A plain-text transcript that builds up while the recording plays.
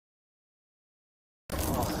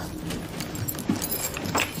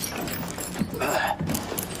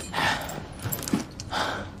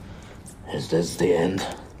that's the end?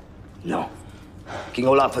 No. King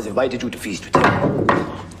Olaf has invited you to feast with him.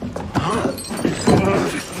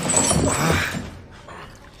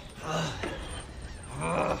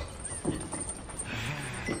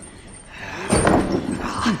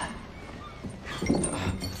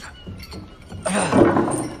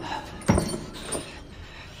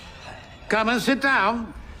 Come and sit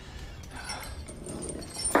down.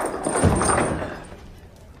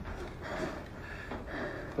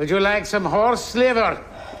 Would you like some horse liver?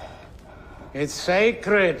 It's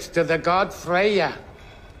sacred to the god Freya.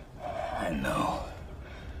 I know.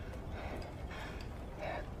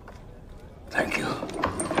 Thank you.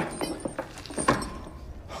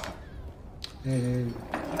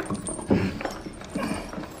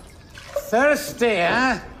 Thirsty,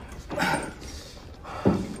 huh?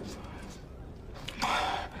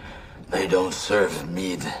 They don't serve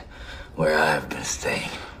mead where I have been staying.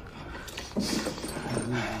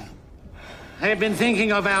 I've been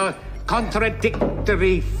thinking of our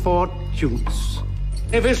contradictory fortunes.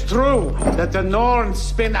 If it's true that the Norns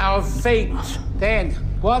spin our fate, then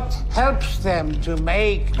what helps them to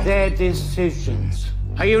make their decisions?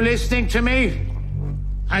 Are you listening to me?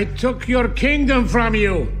 I took your kingdom from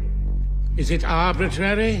you. Is it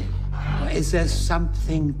arbitrary? Or is there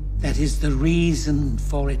something that is the reason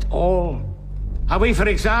for it all? Are we, for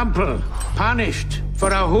example, punished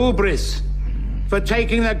for our hubris? For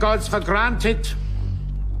taking the gods for granted?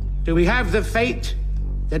 Do we have the fate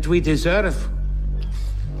that we deserve?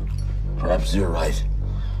 Perhaps you're right.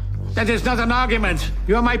 That is not an argument.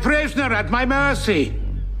 You're my prisoner at my mercy.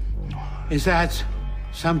 Is that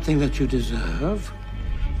something that you deserve?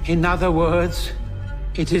 In other words,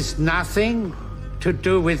 it is nothing to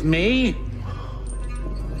do with me?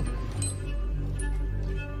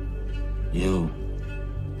 You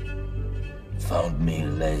found me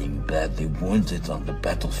laying badly wounded on the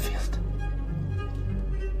battlefield.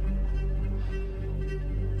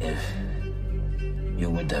 If you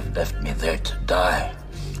would have left me there to die,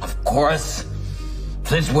 of course,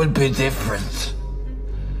 this would be different.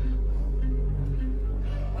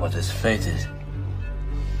 What is fated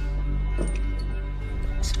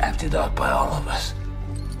is acted out by all of us.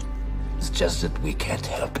 It's just that we can't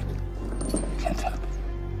help it. Can't help it.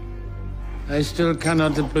 I still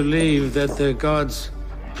cannot believe that the gods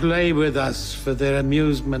play with us for their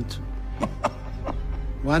amusement.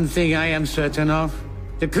 One thing I am certain of,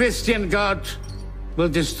 the Christian God will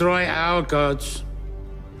destroy our gods.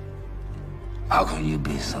 How can you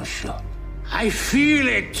be so sure? I feel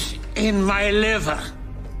it in my liver.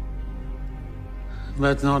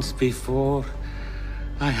 But not before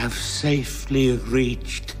I have safely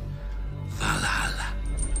reached Valhalla.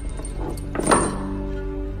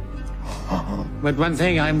 But one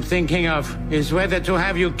thing I'm thinking of is whether to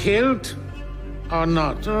have you killed or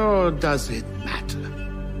not. Or does it matter?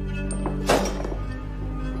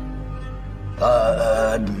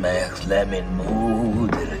 Meg Lemon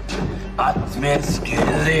moeder, at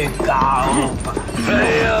mänsklig kamp,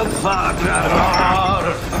 vrije vader,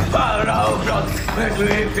 waarom dat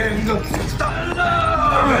verklikken, stanna,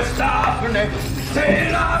 we staan,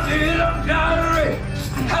 stilla,